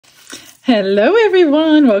Hello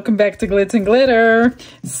everyone, welcome back to Glitz and Glitter.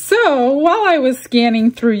 So while I was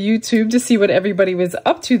scanning through YouTube to see what everybody was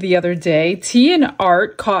up to the other day, T and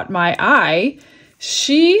Art caught my eye.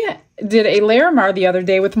 She did a Larimar the other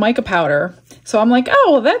day with mica powder. So I'm like, oh,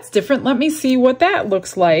 well, that's different. Let me see what that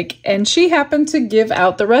looks like. And she happened to give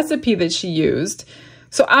out the recipe that she used.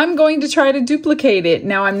 So I'm going to try to duplicate it.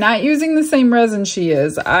 Now I'm not using the same resin she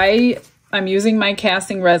is. I'm using my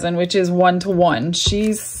casting resin, which is 1:1.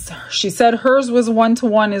 She said hers was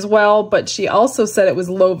 1:1 as well, but she also said it was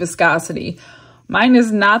low viscosity. Mine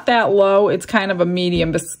is not that low. It's kind of a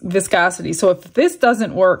medium viscosity. So if this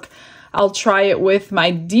doesn't work, I'll try it with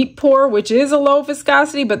my deep pour, which is a low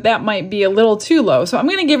viscosity, but that might be a little too low. So I'm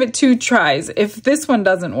going to give it 2 tries if this one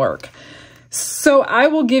doesn't work. So I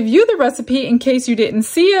will give you the recipe in case you didn't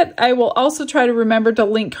see it. I will also try to remember to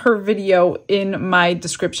link her video in my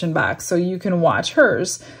description box so you can watch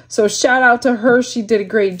hers. So shout out to her. She did a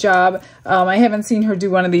great job. I haven't seen her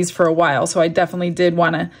do one of these for a while, so I definitely did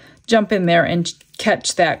want to jump in there and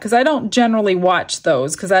catch that because I don't generally watch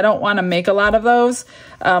those because I don't want to make a lot of those.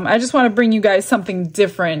 I just want to bring you guys something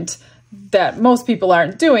different that most people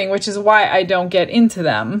aren't doing, which is why I don't get into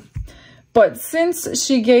them. But since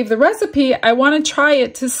she gave the recipe, I want to try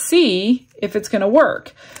it to see if it's going to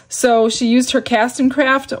work. So she used her Castin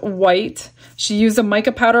Craft white. She used a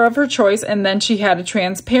mica powder of her choice, and then she had a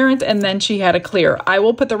transparent, and then she had a clear. I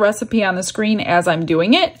will put the recipe on the screen as I'm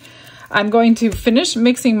doing it. I'm going to finish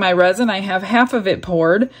mixing my resin. I have half of it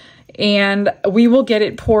poured, and we will get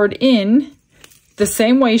it poured in the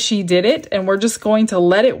same way she did it, and we're just going to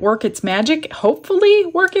let it work its magic, hopefully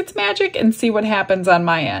work its magic, and see what happens on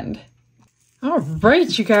my end. All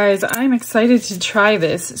right, you guys, I'm excited to try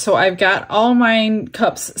this. So I've got all my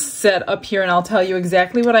cups set up here and I'll tell you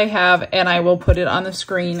exactly what I have and I will put it on the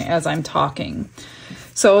screen as I'm talking.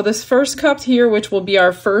 So this first cup here, which will be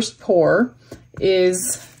our first pour,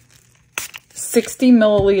 is 60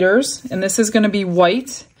 milliliters and this is going to be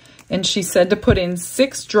white. And she said to put in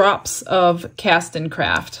 6 drops of Castin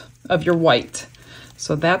Craft of your white.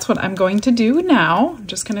 So that's what I'm going to do now. I'm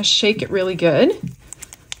just going to shake it really good.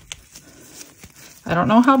 I don't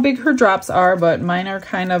know how big her drops are, but mine are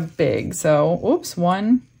kind of big. So, oops,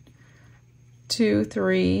 1, 2,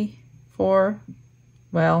 3, 4.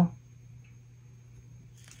 Well,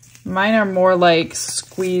 mine are more like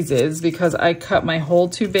squeezes because I cut my hole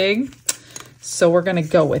too big. So we're going to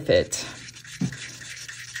go with it.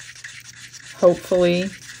 Hopefully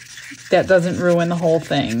that doesn't ruin the whole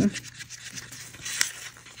thing.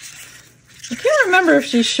 I can't remember if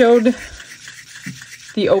she showed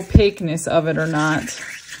the opaqueness of it or not.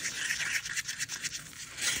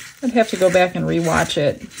 I'd have to go back and rewatch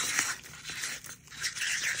it.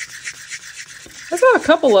 I saw a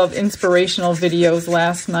couple of inspirational videos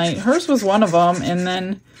last night. Hers was one of them, and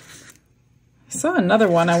then I saw another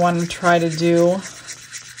one I want to try to do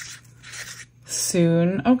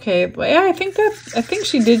soon. Okay, but yeah, I think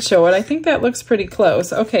she did show it. I think that looks pretty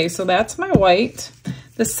close. Okay, so that's my white.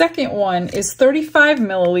 The second one is 35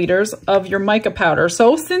 milliliters of your mica powder.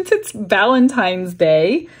 So since it's Valentine's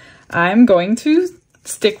Day, I'm going to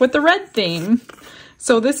stick with the red theme.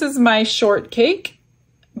 So this is my Shortcake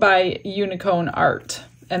by Unicorn Art.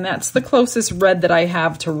 And that's the closest red that I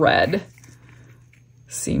have to red.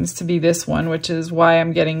 Seems to be this one, which is why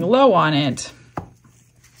I'm getting low on it.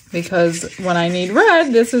 Because when I need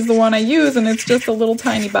red, this is the one I use, and it's just a little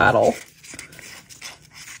tiny bottle.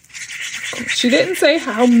 She didn't say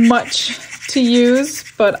how much to use,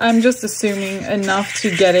 but I'm just assuming enough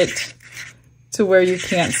to get it to where you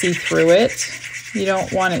can't see through it. You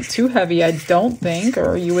don't want it too heavy, I don't think,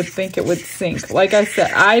 or you would think it would sink. Like I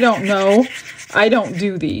said, I don't know. I don't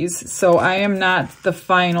do these, so I am not the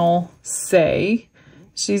final say.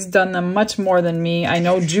 She's done them much more than me. I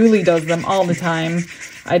know Julie does them all the time.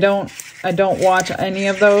 I don't watch any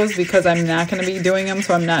of those because I'm not going to be doing them,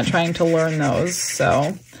 so I'm not trying to learn those.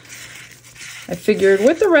 So I figured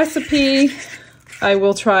with the recipe, I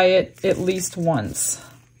will try it at least once.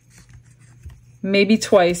 Maybe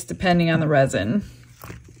twice, depending on the resin.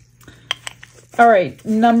 All right,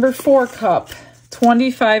 number 4 cup,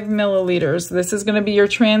 25 milliliters. This is going to be your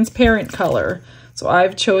transparent color. So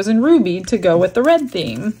I've chosen Ruby to go with the red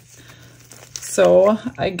theme. So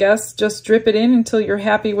I guess just drip it in until you're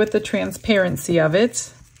happy with the transparency of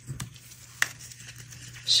it.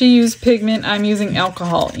 She used pigment, I'm using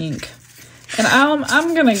alcohol ink. And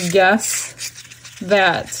I'm gonna guess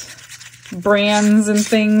that brands and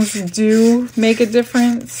things do make a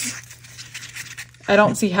difference. I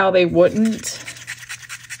don't see how they wouldn't.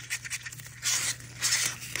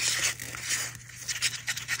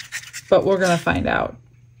 But we're gonna find out.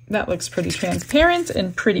 that looks pretty transparent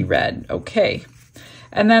and pretty red. Okay.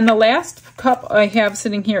 And then the last cup I have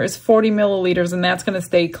sitting here is 40 milliliters, and that's going to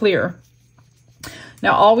stay clear.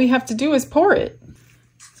 Now all we have to do is pour it.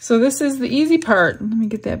 So this is the easy part. Let me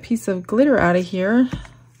get that piece of glitter out of here.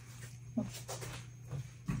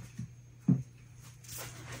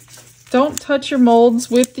 Don't touch your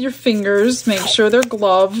molds with your fingers. Make sure they're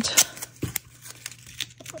gloved.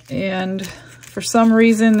 And for some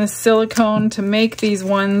reason, this silicone to make these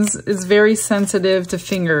ones is very sensitive to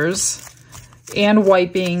fingers and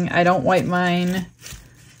wiping. I don't wipe mine.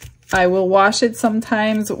 I will wash it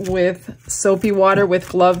sometimes with soapy water with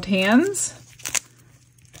gloved hands.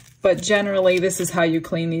 But generally, this is how you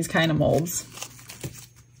clean these kind of molds.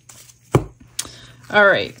 All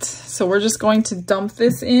right, so we're just going to dump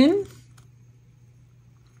this in.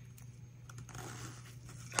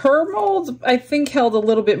 Her mold, I think, held a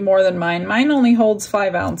little bit more than mine. Mine only holds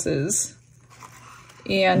 5 ounces.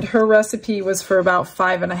 And her recipe was for about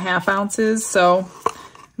 5.5 ounces. So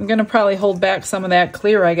I'm going to probably hold back some of that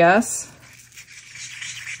clear, I guess.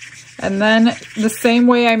 And then the same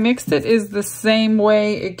way I mixed it is the same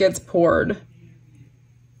way it gets poured.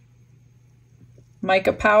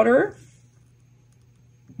 Mica powder.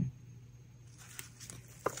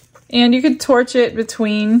 And you could torch it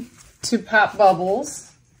between 2 pop bubbles.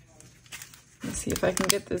 Let's see if I can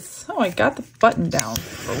get this. Oh, I got the button down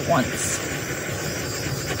for once.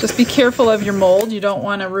 Just be careful of your mold. You don't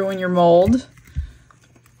want to ruin your mold.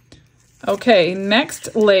 Okay,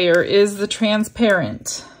 next layer is the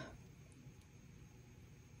transparent.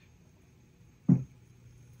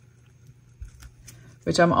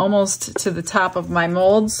 Which I'm almost to the top of my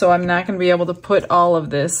mold, so I'm not going to be able to put all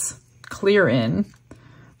of this clear in.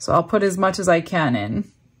 So I'll put as much as I can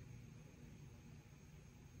in.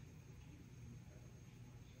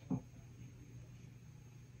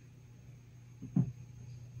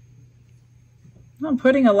 I'm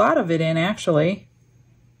putting a lot of it in, actually.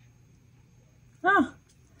 Oh,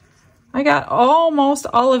 I got almost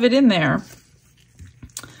all of it in there.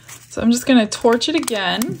 So I'm just going to torch it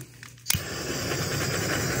again.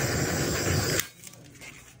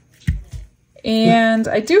 And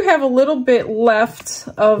I do have a little bit left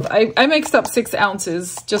of, I mixed up 6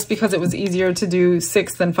 ounces just because it was easier to do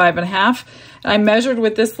 6 than 5.5. I measured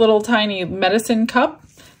with this little tiny medicine cup.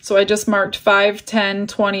 So I just marked 5, 10,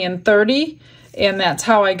 20, and 30. And that's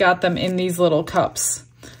how I got them in these little cups.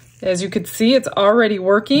 As you can see, it's already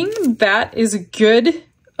working. That is a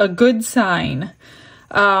good sign.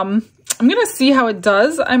 I'm gonna see how it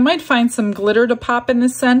does. I might find some glitter to pop in the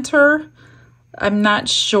center. I'm not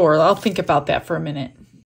sure. I'll think about that for a minute.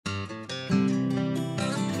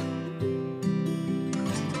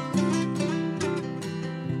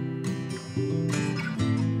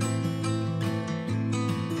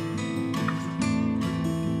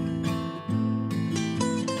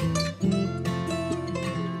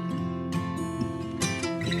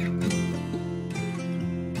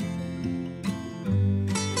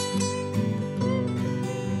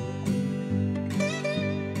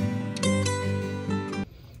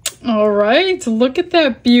 All right, look at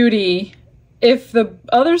that beauty. If the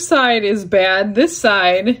other side is bad, this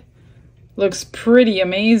side looks pretty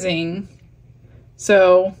amazing.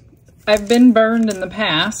 So I've been burned in the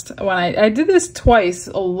past. When I did this twice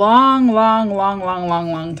a long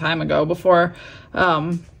time ago before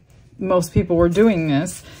most people were doing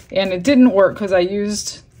this. And it didn't work because I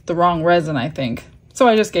used the wrong resin, I think. So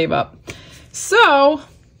I just gave up. So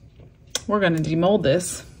we're going to demold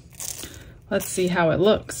this. Let's see how it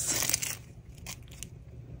looks.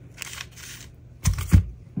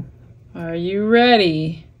 Are you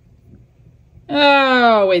ready?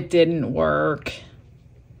 Oh, it didn't work.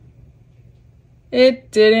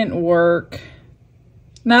 It didn't work.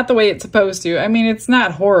 Not the way it's supposed to. I mean, it's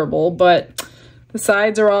not horrible, but the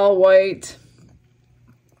sides are all white.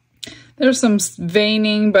 There's some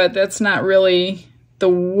veining, but that's not really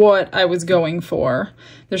what I was going for.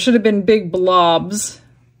 There should have been big blobs.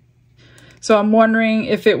 So I'm wondering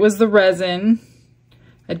if it was the resin.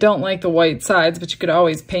 I don't like the white sides, but you could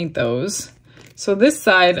always paint those. So this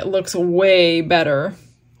side looks way better.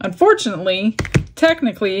 Unfortunately,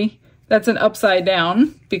 technically, that's an upside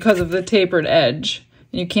down because of the tapered edge.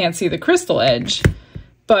 You can't see the crystal edge.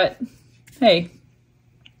 But hey,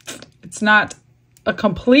 it's not a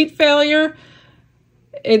complete failure.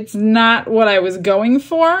 It's not what I was going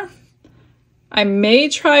for. I may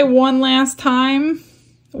try one last time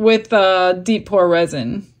with deep pour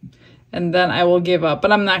resin, and then I will give up.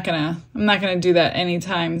 But I'm not gonna do that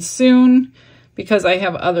anytime soon because I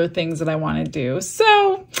have other things that I want to do.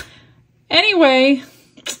 So anyway,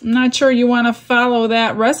 I'm not sure you want to follow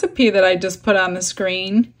that recipe that I just put on the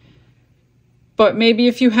screen. but maybe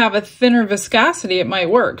if you have a thinner viscosity, it might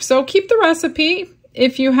work. So keep the recipe.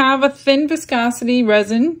 If you have a thin viscosity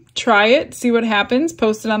resin, try it, see what happens,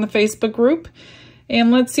 post it on the Facebook group, and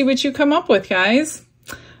let's see what you come up with, guys.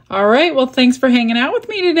 All right, well, thanks for hanging out with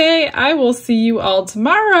me today. I will see you all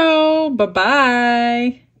tomorrow.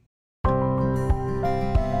 Bye-bye.